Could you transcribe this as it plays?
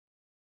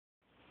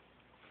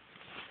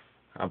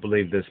I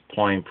believe this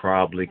point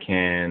probably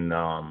can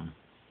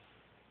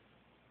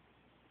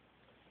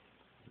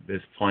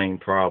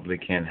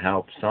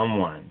help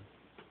someone,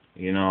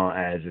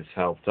 as it's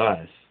helped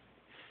us.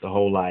 The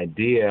whole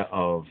idea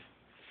of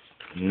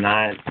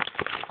not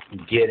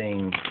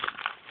getting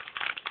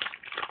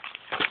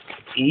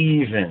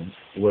even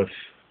with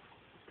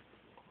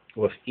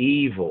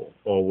evil,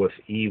 or with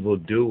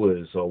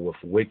evildoers, or with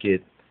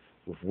wicked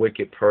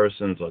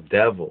persons or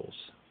devils.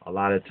 A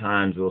lot of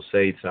times we'll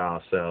say to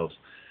ourselves,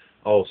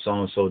 "Oh,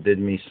 so and so did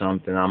me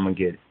something. I'm gonna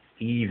get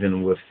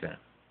even with them.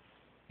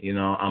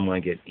 I'm gonna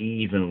get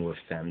even with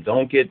them."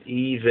 Don't get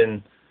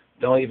even.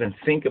 Don't even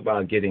think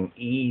about getting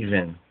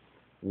even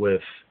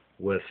with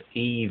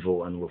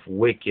evil and with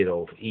wicked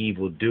or with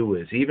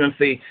evildoers, even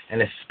if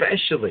and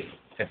especially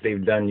if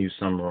they've done you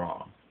some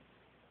wrong.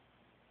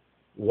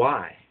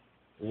 Why?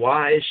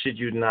 Why should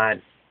you not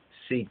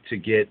seek to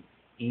get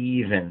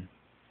even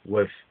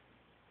with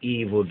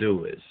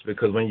evildoers?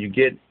 Because when you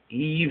get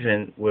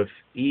even with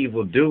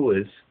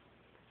evildoers,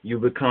 you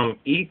become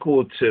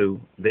equal to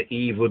the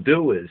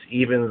evildoers,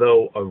 even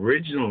though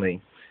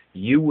originally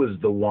you was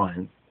the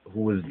one who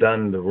was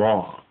done the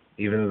wrong,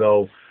 even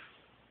though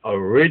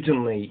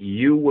originally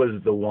you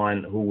was the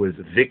one who was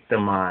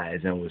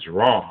victimized and was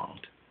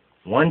wronged.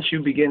 Once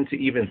you begin to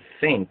even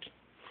think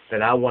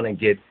that I want to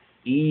get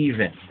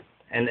even,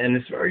 and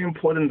it's very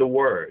important, the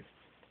word,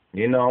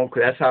 because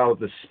that's how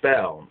the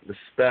spell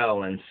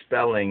and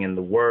spelling and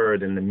the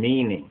word and the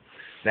meaning,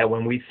 that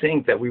when we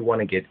think that we want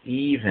to get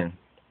even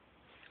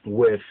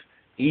with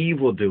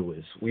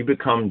evildoers, we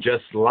become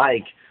just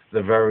like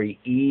the very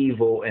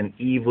evil and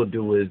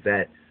evildoers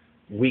that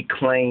we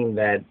claim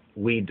that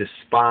we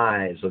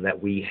despise or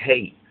that we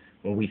hate,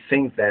 when we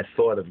think that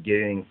thought of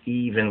getting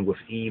even with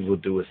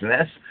evildoers.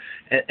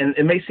 And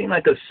it may seem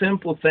like a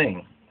simple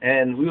thing.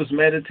 And we was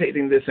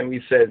meditating this and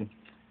we said,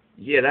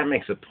 yeah, that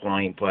makes a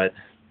point, but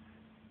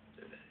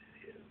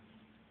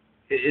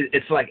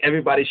it's like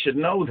everybody should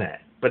know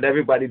that. But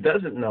everybody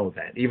doesn't know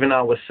that. Even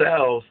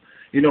ourselves,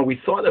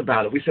 we thought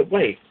about it. We said,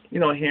 wait,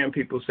 hearing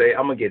people say,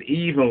 I'm going to get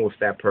even with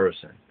that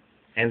person.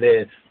 And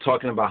they're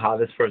talking about how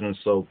this person is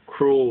so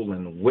cruel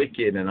and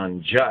wicked and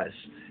unjust.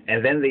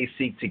 And then they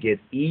seek to get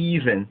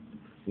even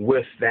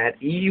with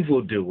that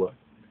evildoer.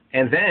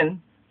 And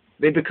then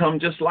they become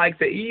just like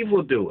the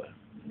evildoer.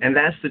 And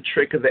that's the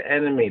trick of the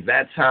enemy.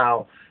 That's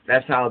how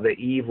the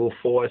evil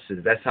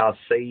forces, that's how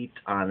Satan,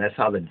 that's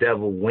how the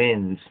devil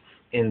wins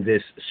in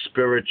this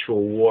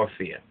spiritual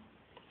warfare.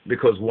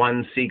 Because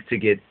one seeks to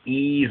get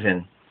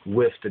even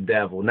with the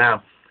devil.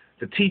 Now,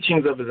 the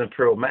teachings of His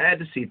Imperial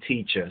Majesty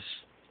teach us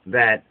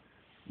that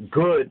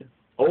good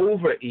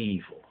over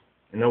evil.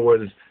 In other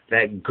words,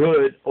 that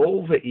good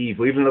over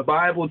evil. Even the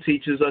Bible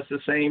teaches us the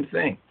same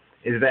thing,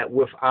 is that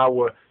with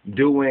our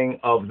doing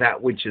of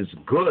that which is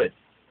good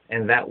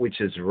and that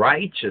which is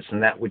righteous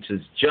and that which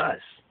is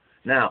just.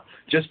 Now,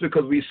 just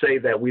because we say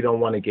that we don't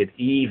want to get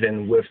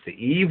even with the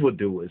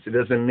evildoers, it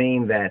doesn't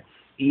mean that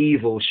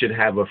evil should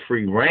have a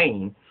free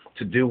reign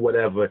to do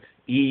whatever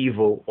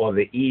evil or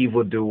the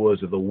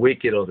evildoers or the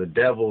wicked or the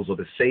devils or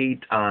the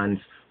Satans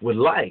would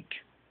like.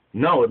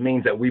 No, it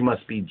means that we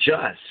must be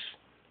just.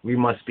 We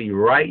must be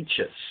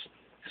righteous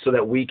so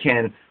that we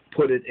can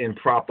put it in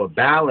proper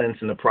balance,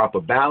 and the proper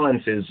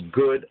balance is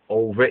good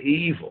over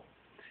evil.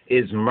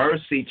 Is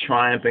mercy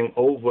triumphing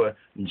over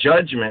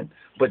judgment?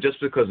 But just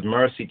because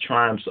mercy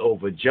triumphs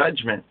over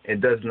judgment,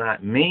 it does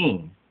not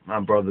mean, my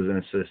brothers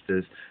and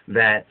sisters,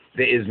 that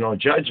there is no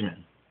judgment.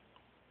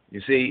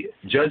 You see,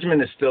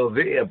 judgment is still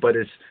there, but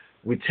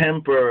we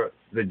temper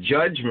the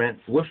judgment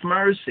with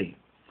mercy.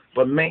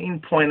 But main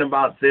point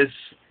about this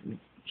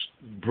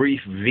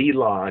brief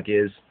vlog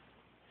is,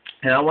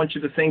 and I want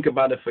you to think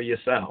about it for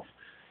yourself,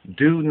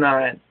 do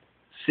not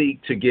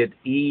seek to get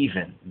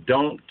even.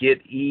 Don't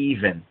get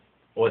even,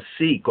 or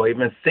seek, or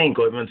even think,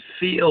 or even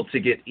feel to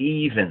get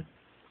even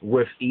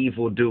with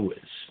evildoers.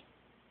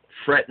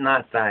 Fret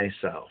not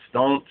thyself.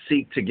 Don't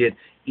seek to get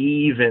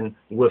even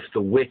with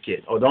the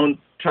wicked, or don't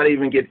try to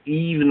even get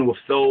even with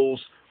those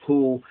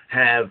who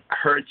have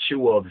hurt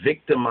you or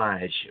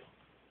victimized you.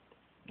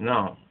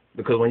 No,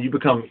 because when you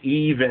become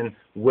even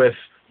with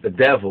the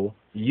devil,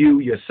 you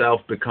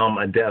yourself become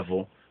a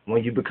devil.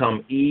 When you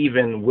become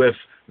even with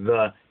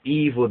the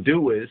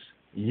evildoers,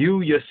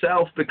 you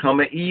yourself become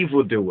an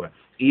evildoer,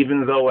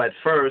 even though at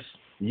first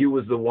you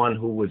was the one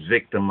who was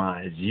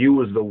victimized. You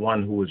was the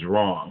one who was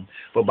wrong.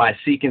 But by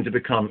seeking to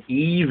become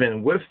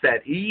even with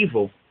that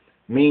evil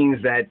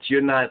means that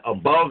you're not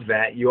above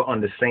that. You're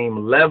on the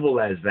same level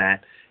as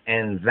that.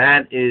 And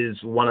that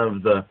is one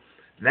of the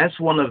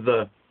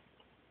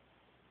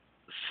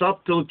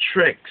subtle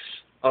tricks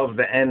of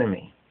the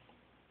enemy.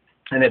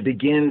 And it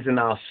begins in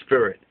our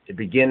spirit. It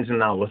begins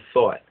in our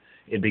thought.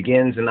 It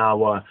begins in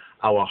our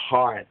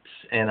hearts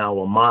and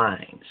our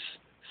minds.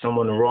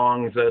 Someone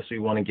wrongs us, we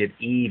want to get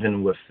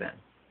even with them.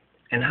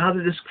 And how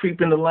did this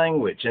creep into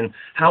language? And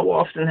how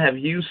often have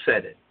you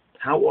said it?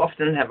 How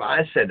often have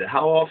I said it?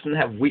 How often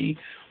have we've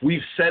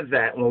said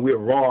that when we're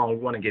wrong, we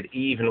want to get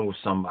even with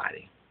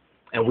somebody.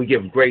 And we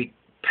give great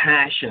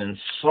passion and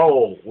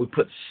soul. We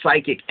put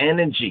psychic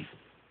energy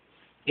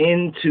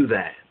into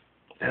that.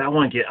 And I'm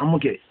gonna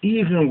get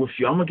even with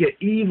you. I'm gonna get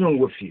even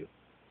with you.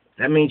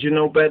 That means you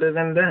know better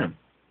than them.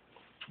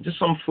 Just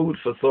some food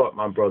for thought,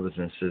 my brothers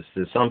and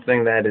sisters.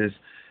 Something that is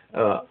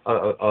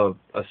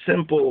a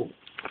simple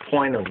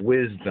point of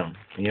wisdom,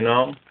 you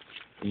know.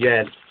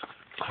 Yet,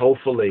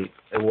 hopefully,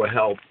 it will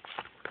help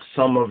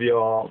some of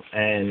y'all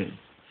and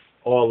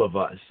all of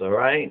us. All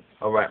right,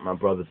 my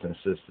brothers and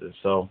sisters.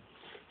 So,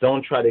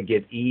 don't try to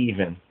get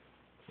even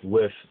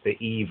with the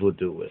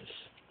evildoers.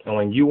 And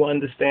when you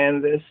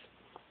understand this,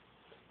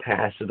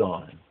 pass it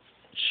on.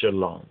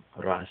 Shalom,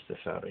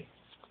 Rastafari.